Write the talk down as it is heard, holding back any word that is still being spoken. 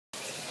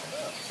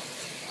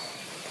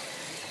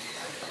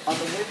On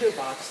the window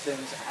box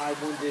things, I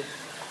wanted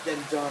them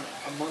done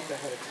a month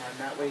ahead of time.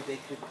 That way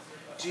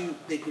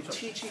they could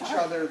teach each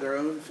other their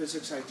own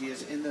physics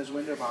ideas in those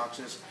window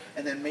boxes,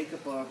 and then make a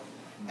book,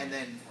 and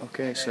then.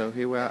 Okay, so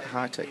here we're at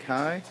HTH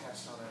High,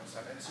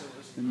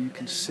 and you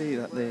can see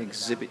that they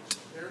exhibit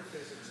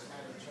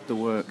the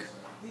work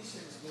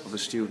of the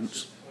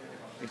students.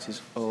 It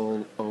is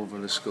all over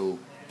the school.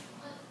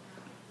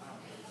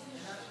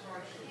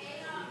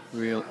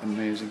 Real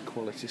amazing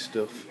quality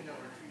stuff.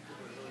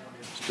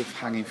 Stuff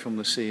hanging from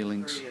the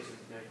ceilings.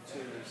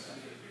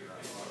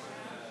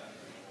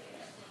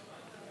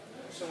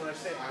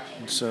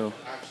 And so,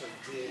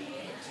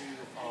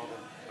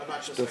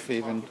 stuff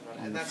even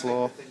on the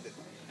floor,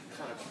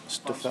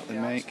 stuff that they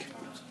make.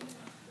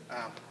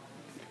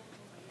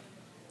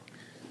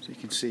 So you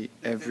can see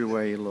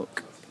everywhere you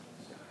look.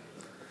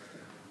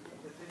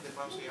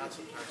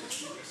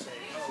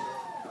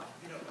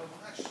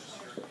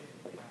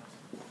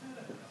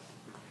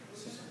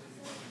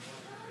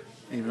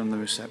 Even on the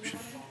reception.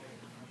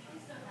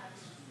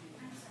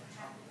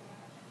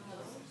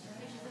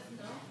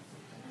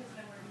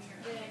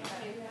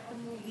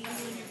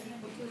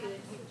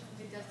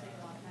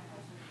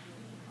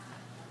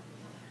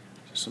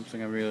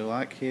 Something I really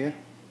like here.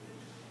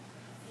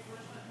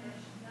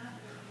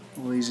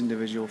 All these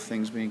individual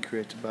things being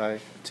created by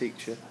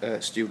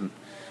a student.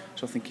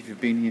 So I think if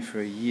you've been here for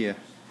a year,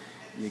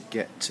 you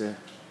get to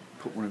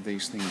put one of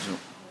these things up.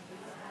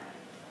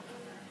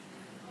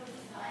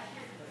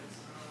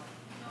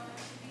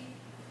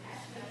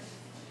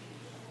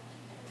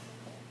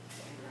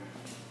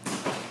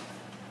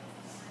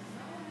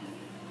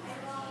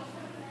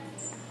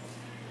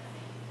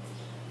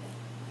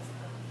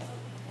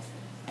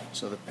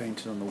 So they're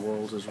painted on the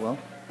walls as well.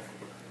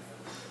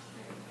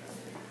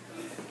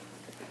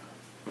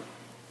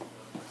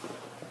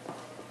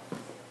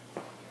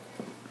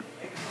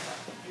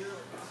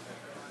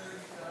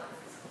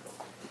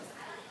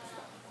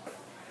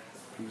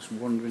 I'm just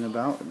wandering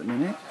about at the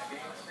minute.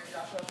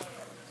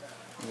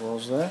 The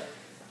walls there.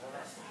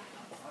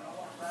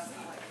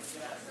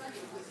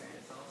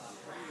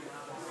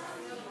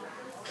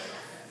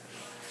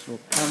 So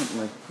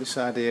apparently this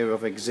idea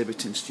of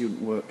exhibiting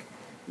student work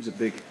is a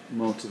big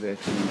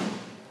motivating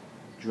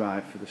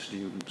drive for the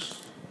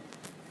students,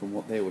 from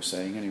what they were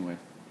saying anyway.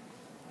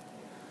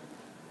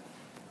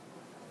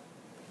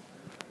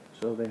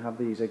 So they have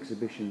these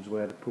exhibitions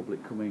where the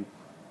public come in,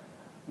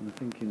 and they're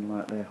thinking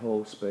like their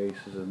hall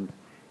spaces and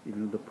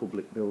even other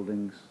public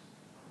buildings,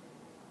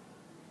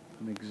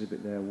 and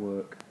exhibit their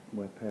work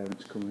where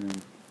parents come in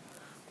and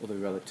other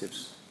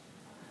relatives.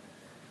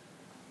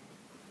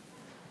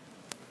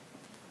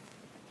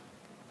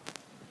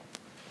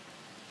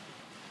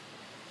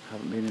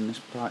 Haven't been in this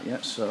part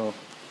yet, so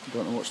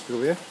don't know what's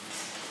through here.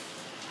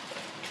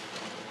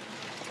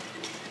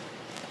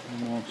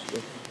 More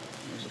stuff.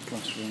 There's the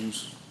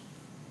classrooms.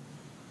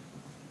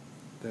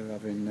 They're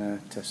having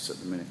tests at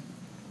the minute.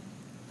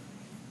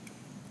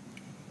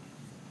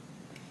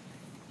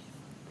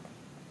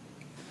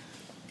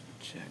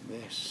 Check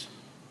this.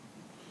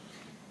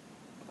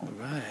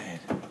 Alright.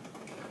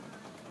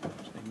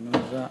 So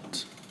ignore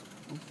that.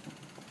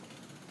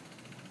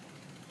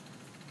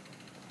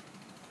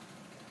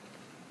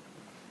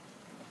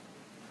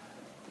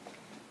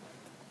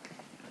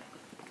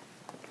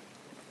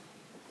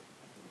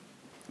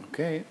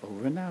 Okay,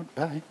 over and out.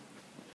 Bye.